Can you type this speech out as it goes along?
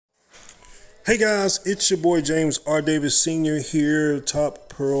Hey guys, it's your boy James R. Davis Sr. here, Top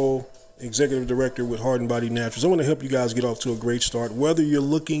Pearl Executive Director with Heart and Body Naturals. I want to help you guys get off to a great start, whether you're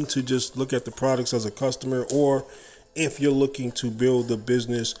looking to just look at the products as a customer or if you're looking to build the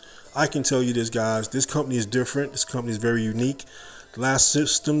business. I can tell you this, guys, this company is different. This company is very unique. The last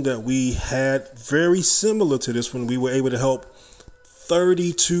system that we had, very similar to this one, we were able to help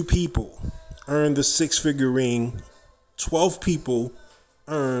 32 people earn the six-figure ring, 12 people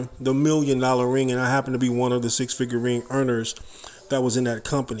earn the $1 million ring, and I happen to be one of the six-figure ring earners that was in that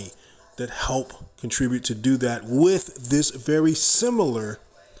company that helped contribute to do that with this very similar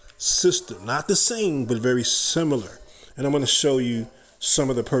system. Not the same, but very similar. And I'm going to show you some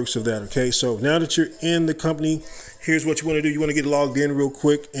of the perks of that. Okay, so now that you're in the company, here's what you want to do. You want to get logged in real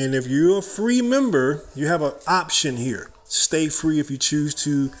quick, and if you're a free member, you have an option here. Stay free. If you choose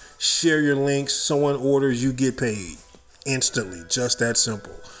to share your links, someone orders, you get paid instantly. Just that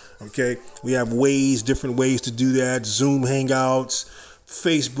simple. Okay, we have different ways to do that. Zoom hangouts,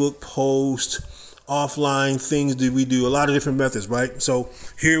 Facebook post, offline things that we do, a lot of different methods, right? So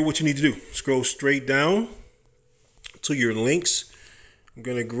here, what you need to do, scroll straight down to your links. I'm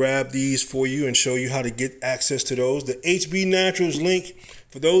going to grab these for you and show you how to get access to those. The HB Naturals link,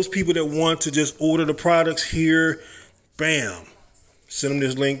 for those people that want to just order the products here, bam, send them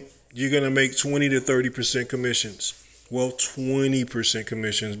this link. You're going to make 20 to 30% commissions. Well, 20%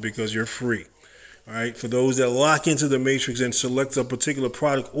 commissions because you're free. All right. For those that lock into the matrix and select a particular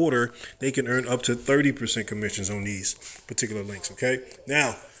product order, they can earn up to 30% commissions on these particular links. Okay.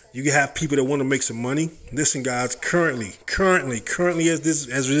 Now, you can have people that want to make some money. Listen, guys, currently as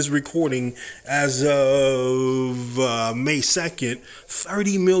this recording, as of May 2nd,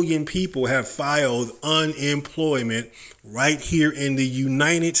 30 million people have filed unemployment right here in the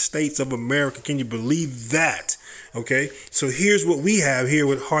United States of America. Can you believe that? Okay, so here's what we have here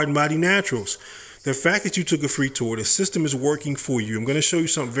with Heart and Body Naturals. The fact that you took a free tour, the system is working for you. I'm going to show you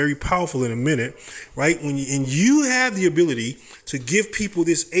something very powerful in a minute, right? And you have the ability to give people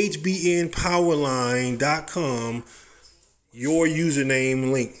this HBNpowerline.com, your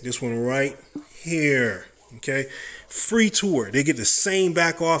username link, this one right here, okay? Free tour. They get the same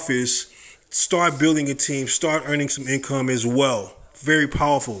back office, start building a team, start earning some income as well. Very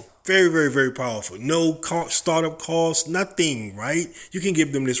powerful. Very, very, very powerful. No startup costs, nothing, right? You can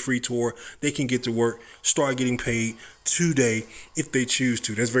give them this free tour. They can get to work, start getting paid today if they choose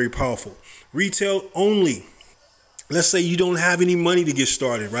to. That's very powerful. Retail only. Let's say you don't have any money to get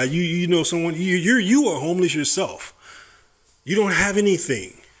started, right? You know someone, you are homeless yourself. You don't have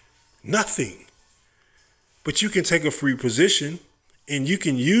anything, nothing. But you can take a free position and you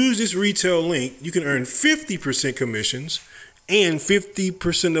can use this retail link. You can earn 50% commissions. And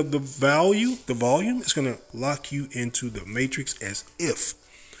 50% of the volume is going to lock you into the matrix as if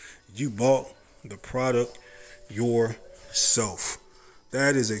you bought the product yourself.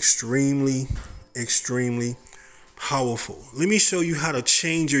 That is extremely, extremely powerful. Let me show you how to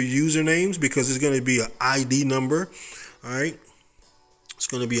change your usernames because it's going to be an ID number. All right. It's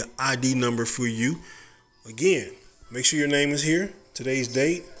going to be an ID number for you. Again, make sure your name is here. Today's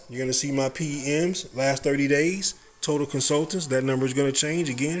date. You're going to see my PEMs last 30 days. Total consultants, that number is going to change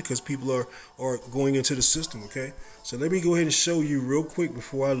again because people are going into the system, okay? So let me go ahead and show you real quick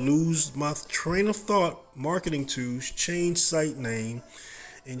before I lose my train of thought. Marketing tools, change site name,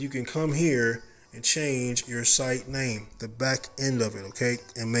 and you can come here and change your site name, the back end of it, okay?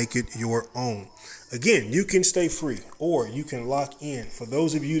 And make it your own. Again, you can stay free or you can lock in. For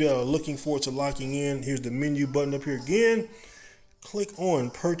those of you that are looking forward to locking in, here's the menu button up here again. Click on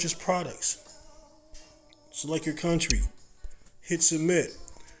purchase products. Select your country, hit submit,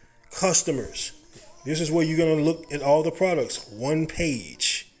 customers. This is where you're going to look at all the products. One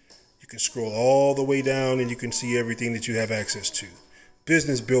page. You can scroll all the way down and you can see everything that you have access to.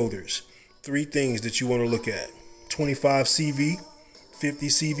 Business builders, 3 things that you want to look at. 25 CV, 50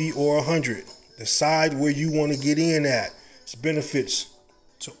 CV, or 100. Decide where you want to get in at. It's benefits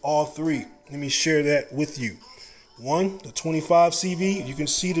to all 3. Let me share that with you. 1, the 25 CV. You can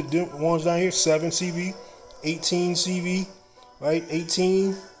see the ones down here, 7 CV. 18 CV, right?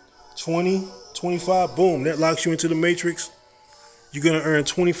 18, 20, 25, boom, that locks you into the matrix. You're going to earn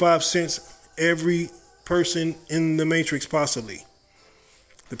 25 cents every person in the matrix, possibly,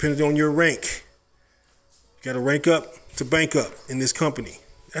 depending on your rank. You got to rank up to bank up in this company.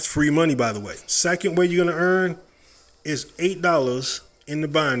 That's free money, by the way. Second way you're going to earn is $8 in the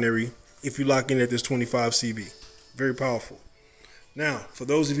binary if you lock in at this 25 CV. Very powerful. Now, for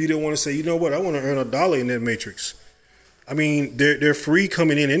those of you that want to say, you know what, I want to earn $1 in that matrix. I mean, they're free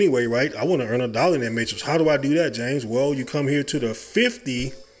coming in anyway, right? I want to earn $1 in that matrix. How do I do that, James? Well, you come here to the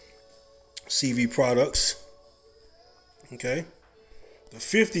 50 CV products. Okay. The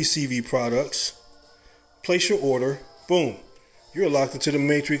 50 CV products. Place your order. Boom. You're locked into the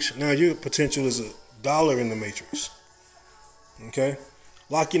matrix. Now your potential is $1 in the matrix. Okay.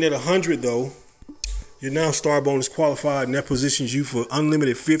 Locking at 100 though. You're now star bonus qualified, and that positions you for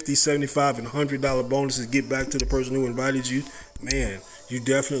unlimited $50, $75, and $100 bonuses. Get back to the person who invited you. Man, you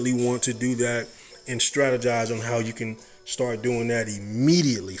definitely want to do that and strategize on how you can start doing that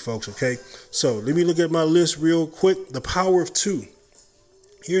immediately, folks. Okay. So let me look at my list real quick. The power of 2.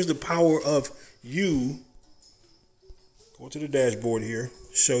 Here's the power of you. Go to the dashboard here.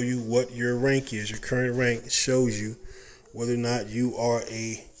 Show you what your rank is. Your current rank shows you whether or not you are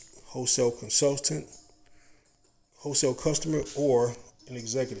a wholesale consultant, wholesale customer, or an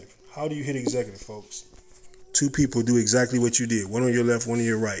executive. How do you hit executive, folks? 2 people do exactly what you did. One on your left, one on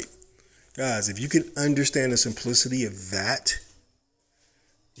your right. Guys, if you can understand the simplicity of that,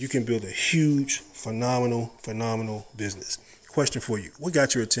 you can build a huge, phenomenal business. Question for you. What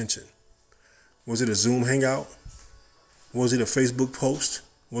got your attention? Was it a Zoom hangout? Was it a Facebook post?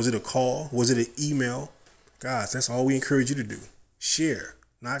 Was it a call? Was it an email? Guys, that's all we encourage you to do. Share,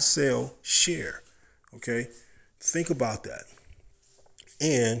 not sell, share. Okay? Think about that.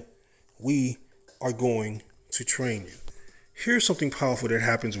 And we are going to train you. Here's something powerful that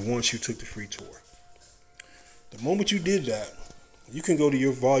happens once you took the free tour. The moment you did that, you can go to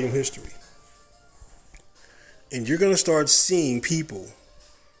your volume history. And you're going to start seeing people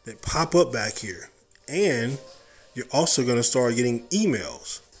that pop up back here. And you're also going to start getting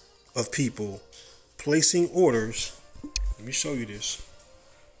emails of people placing orders. Let me show you this.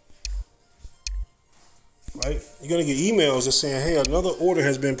 Right? You're going to get emails that saying, hey, another order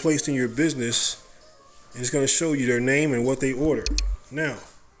has been placed in your business. And it's going to show you their name and what they ordered. Now,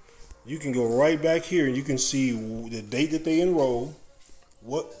 you can go right back here and you can see the date that they enrolled,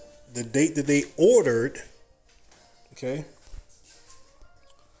 the date that they ordered. Okay.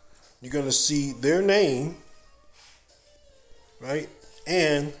 You're going to see their name, right?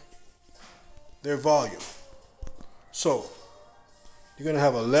 And their volume. So you're going to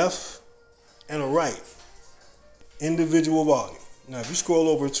have a left and a right individual volume. Now, if you scroll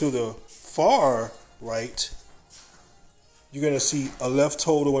over to the far right, you're going to see a left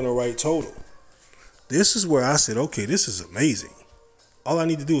total and a right total. This is where I said, okay, this is amazing. All I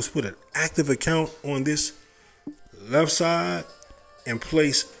need to do is put an active account on this left side and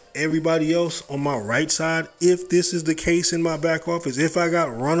place everybody else on my right side. If this is the case in my back office, if I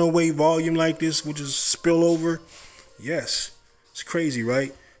got runaway volume like this, which is spillover, yes, it's crazy,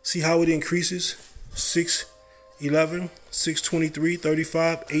 right? See how it increases? 611, 623,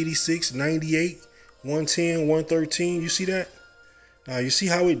 35, 86, 98, 110, 113. You see that? Now you see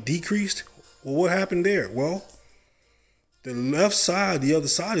how it decreased? Well, what happened there? Well, the left side, the other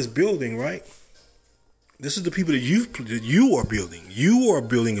side is building, right? This is the people that you are building. You are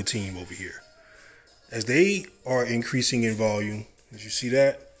building a team over here. As they are increasing in volume, as you see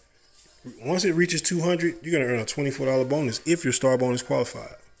that, once it reaches 200, you're going to earn a $24 bonus if you're star bonus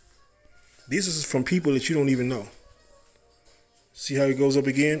qualified. This is from people that you don't even know. See how it goes up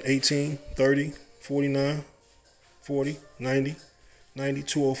again? 18, 30, 49, 40, 90, 90,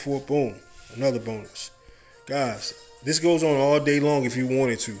 204, boom, another bonus. Guys, this goes on all day long if you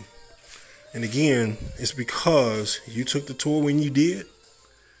wanted to. And again, it's because you took the tour when you did.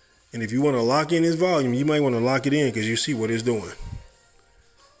 And if you want to lock in this volume, you might want to lock it in because you see what it's doing.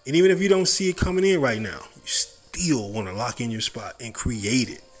 And even if you don't see it coming in right now, you still want to lock in your spot and create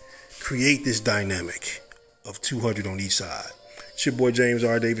it. Create this dynamic of 200 on each side. It's your boy James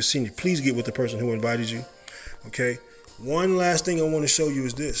R. Davis Sr. Please get with the person who invited you. Okay. One last thing I want to show you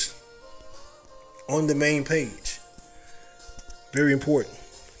is this. On the main page. Very important.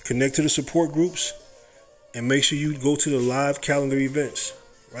 Connect to the support groups and make sure you go to the live calendar events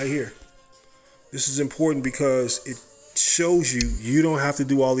right here. This is important because it shows you don't have to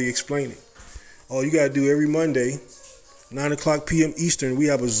do all the explaining. All you got to do every Monday, 9 o'clock p.m. Eastern, we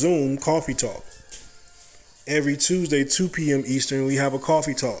have a Zoom coffee talk. Every Tuesday, 2 p.m. Eastern, we have a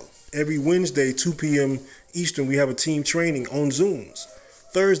coffee talk. Every Wednesday, 2 p.m. Eastern, we have a team training on Zooms.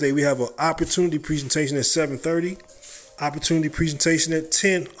 Thursday, we have an opportunity presentation at 7:30. Opportunity presentation at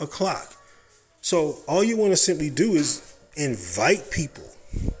 10 o'clock. So all you want to simply do is invite people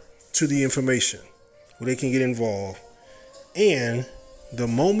to the information where they can get involved. And the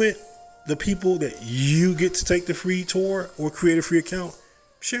moment the people that you get to take the free tour or create a free account,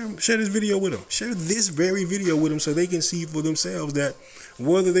 share this video with them. Share this very video with them so they can see for themselves that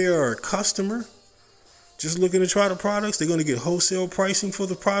whether they are a customer just looking to try the products, they're going to get wholesale pricing for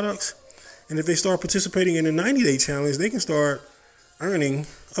the products. And if they start participating in the 90-day challenge, they can start earning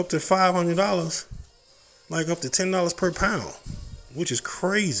up to $500, like up to $10 per pound, which is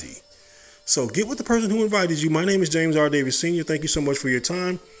crazy. So get with the person who invited you. My name is James R. Davis Sr. Thank you so much for your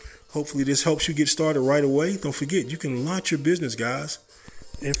time. Hopefully this helps you get started right away. Don't forget, you can launch your business, guys.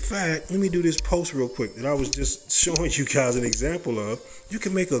 In fact, let me do this post real quick that I was just showing you guys an example of. You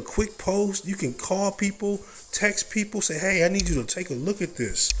can make a quick post. You can call people, text people, say, hey, I need you to take a look at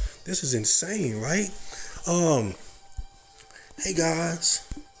this. This is insane, right? Hey guys,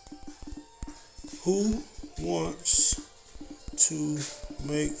 who wants to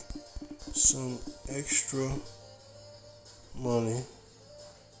make some extra money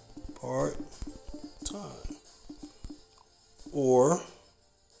part-time? Or,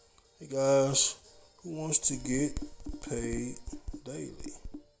 hey guys, who wants to get paid daily?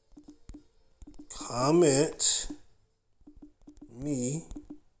 Comment me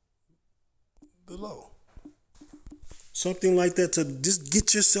below. Something like that to just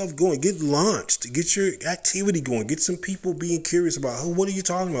get yourself going, get launched, to get your activity going, get some people being curious about, oh, what are you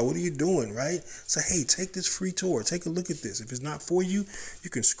talking about? What are you doing, right? Say, hey, take this free tour. Take a look at this. If it's not for you,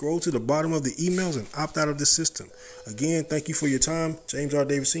 you can scroll to the bottom of the emails and opt out of the system. Again, thank you for your time. James R.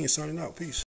 Davis Sr. signing out. Peace.